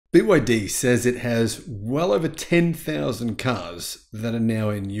BYD says it has well over 10,000 cars that are now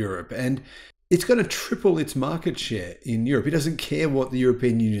in Europe, and it's going to triple its market share in Europe. It doesn't care what the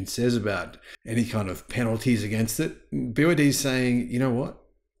European Union says about any kind of penalties against it. BYD is saying, you know what?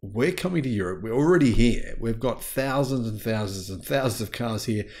 We're coming to Europe. We're already here. We've got thousands and thousands and thousands of cars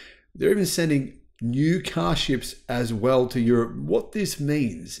here. They're even sending new car ships as well to Europe. What this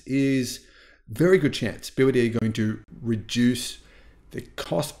means is very good chance BYD are going to reduce the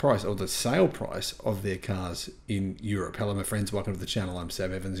cost price or the sale price of their cars in Europe. Hello, my friends. Welcome to the channel. I'm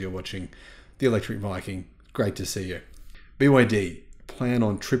Sam Evans. You're watching the Electric Viking. Great to see you. BYD plan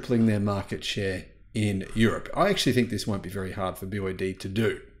on tripling their market share in Europe. I actually think this won't be very hard for BYD to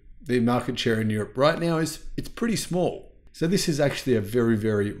do. The market share in Europe right now it's pretty small. So this is actually a very,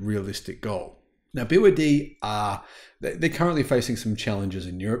 very realistic goal. Now, BYD they're currently facing some challenges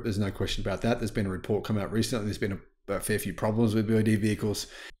in Europe. There's no question about that. There's been a report come out recently. There's been a fair few problems with BYD vehicles,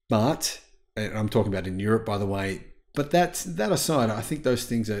 but, and I'm talking about in Europe, by the way, but that aside, I think those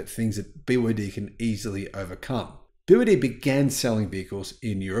things are things that BYD can easily overcome. BYD began selling vehicles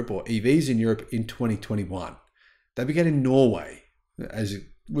in Europe, or EVs in Europe, in 2021. They began in Norway, as it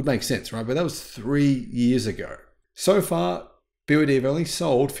would make sense, right? But that was 3 years ago. So far, BYD have only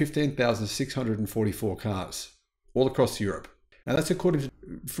sold 15,644 cars all across Europe. Now that's according to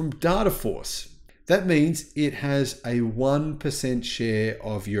from Dataforce. That means it has a 1% share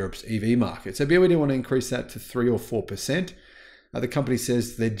of Europe's EV market. So BYD want to increase that to 3 or 4%. The company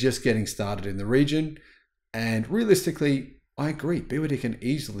says they're just getting started in the region. And realistically, I agree. BYD can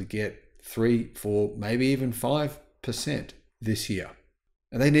easily get 3, 4, maybe even 5% this year.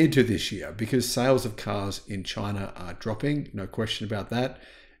 And they need to this year because sales of cars in China are dropping. No question about that.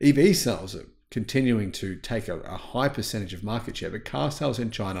 EV sales are continuing to take a high percentage of market share, but car sales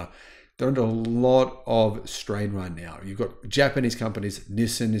in China, they're under a lot of strain right now. You've got Japanese companies.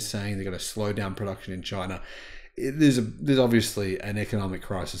 Nissan is saying they're going to slow down production in China. There's obviously an economic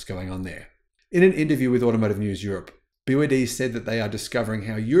crisis going on there. In an interview with Automotive News Europe, BYD said that they are discovering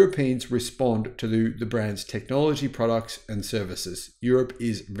how Europeans respond to the brand's technology, products, and services. Europe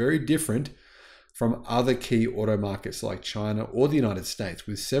is very different from other key auto markets like China or the United States,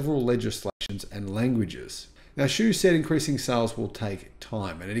 with several legislations and languages. Now, Xu said increasing sales will take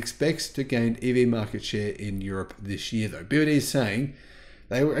time, and it expects to gain EV market share in Europe this year, though. BYD is saying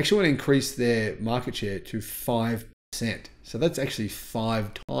they actually want to increase their market share to 5%. So that's actually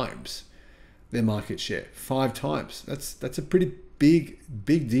 5 times their market share. 5 times. That's a pretty big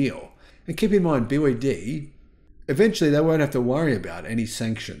deal. And keep in mind, BYD, eventually they won't have to worry about any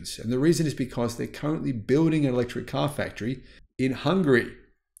sanctions. And the reason is because they're currently building an electric car factory in Hungary.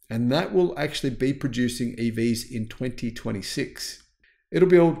 And that will actually be producing EVs in 2026. It'll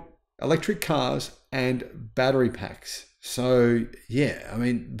build electric cars and battery packs. So yeah, I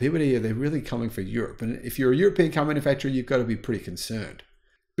mean, BYD, they're really coming for Europe. And if you're a European car manufacturer, you've got to be pretty concerned.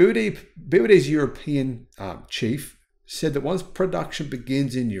 BYD's European chief said that once production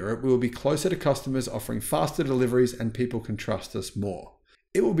begins in Europe, we will be closer to customers, offering faster deliveries, and people can trust us more.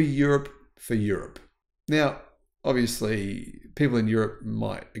 It will be Europe for Europe. Now, obviously, people in Europe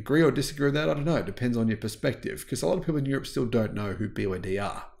might agree or disagree with that. I don't know. It depends on your perspective, because a lot of people in Europe still don't know who BYD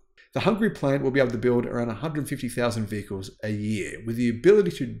are. The Hungary plant will be able to build around 150,000 vehicles a year, with the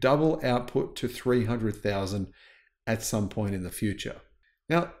ability to double output to 300,000 at some point in the future.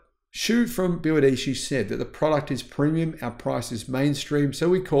 Now, Xu from BYD, she said that the product is premium, our price is mainstream, so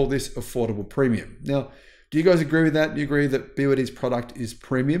we call this affordable premium. Now, do you guys agree with that? Do you agree that BYD's product is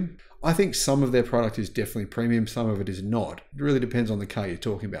premium? I think some of their product is definitely premium, some of it is not. It really depends on the car you're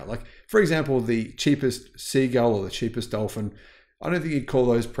talking about. Like, for example, the cheapest Seagull or the cheapest Dolphin, I don't think you'd call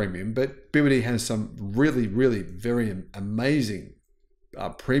those premium, but BYD has some really, really very amazing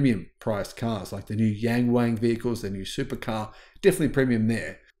premium priced cars, like the new Yangwang vehicles, the new supercar, definitely premium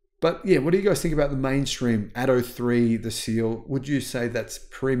there. But yeah, what do you guys think about the mainstream Atto 3, the Seal? Would you say that's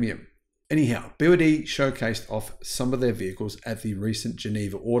premium? Anyhow, BYD showcased off some of their vehicles at the recent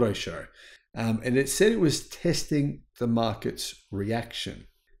Geneva Auto Show, and it said it was testing the market's reaction.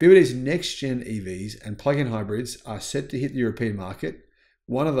 BYD's next-gen EVs and plug-in hybrids are set to hit the European market.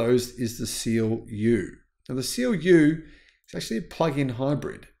 One of those is the Seal U. Now, the Seal U is actually a plug-in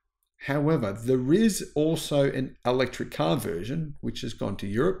hybrid. However, there is also an electric car version, which has gone to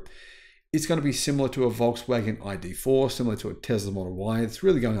Europe. It's going to be similar to a Volkswagen ID4, similar to a Tesla Model Y. It's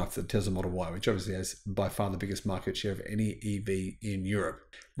really going after the Tesla Model Y, which obviously has by far the biggest market share of any EV in Europe.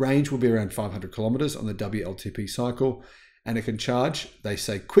 Range will be around 500 kilometers on the WLTP cycle, and it can charge, they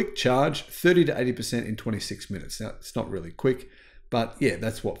say quick charge, 30 to 80% in 26 minutes. Now, it's not really quick, but yeah,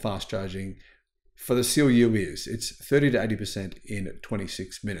 that's what fast charging For the CLU is, it's 30 to 80% in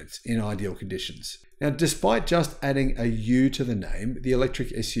 26 minutes in ideal conditions. Now, despite just adding a U to the name, the electric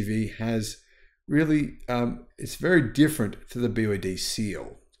SUV has really, it's very different to the BYD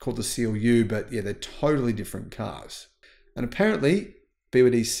Seal. It's called the CLU, but yeah, they're totally different cars. And apparently,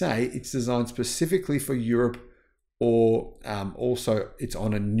 BYD say it's designed specifically for Europe, or also it's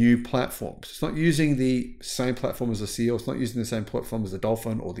on a new platform. So it's not using the same platform as the Seal, it's not using the same platform as the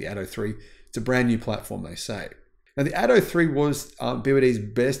Dolphin or the Atto 3. It's a brand new platform, they say. Now, the Atto 3 was BYD's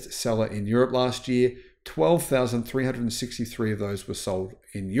best seller in Europe last year. 12,363 of those were sold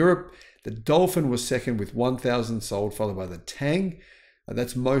in Europe. The Dolphin was second with 1,000 sold, followed by the Tang.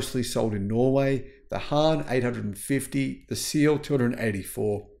 That's mostly sold in Norway. The Han, 850. The Seal,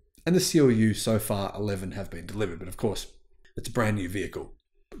 284. And the CLU, so far, 11 have been delivered. But of course, it's a brand new vehicle.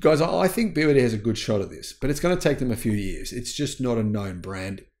 Guys, I think BYD has a good shot at this, but it's going to take them a few years. It's just not a known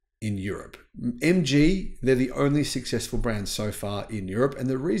brand in Europe. MG, they're the only successful brand so far in Europe. And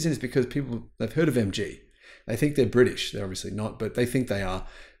the reason is because they've heard of MG. They think they're British. They're obviously not, but they think they are.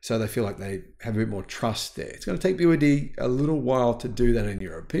 So they feel like they have a bit more trust there. It's going to take BYD a little while to do that in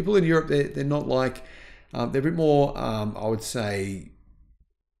Europe. People in Europe, they're not like, they're a bit more, I would say,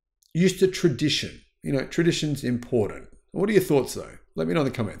 used to tradition. You know, tradition's important. What are your thoughts though? Let me know in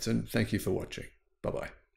the comments, and thank you for watching. Bye-bye.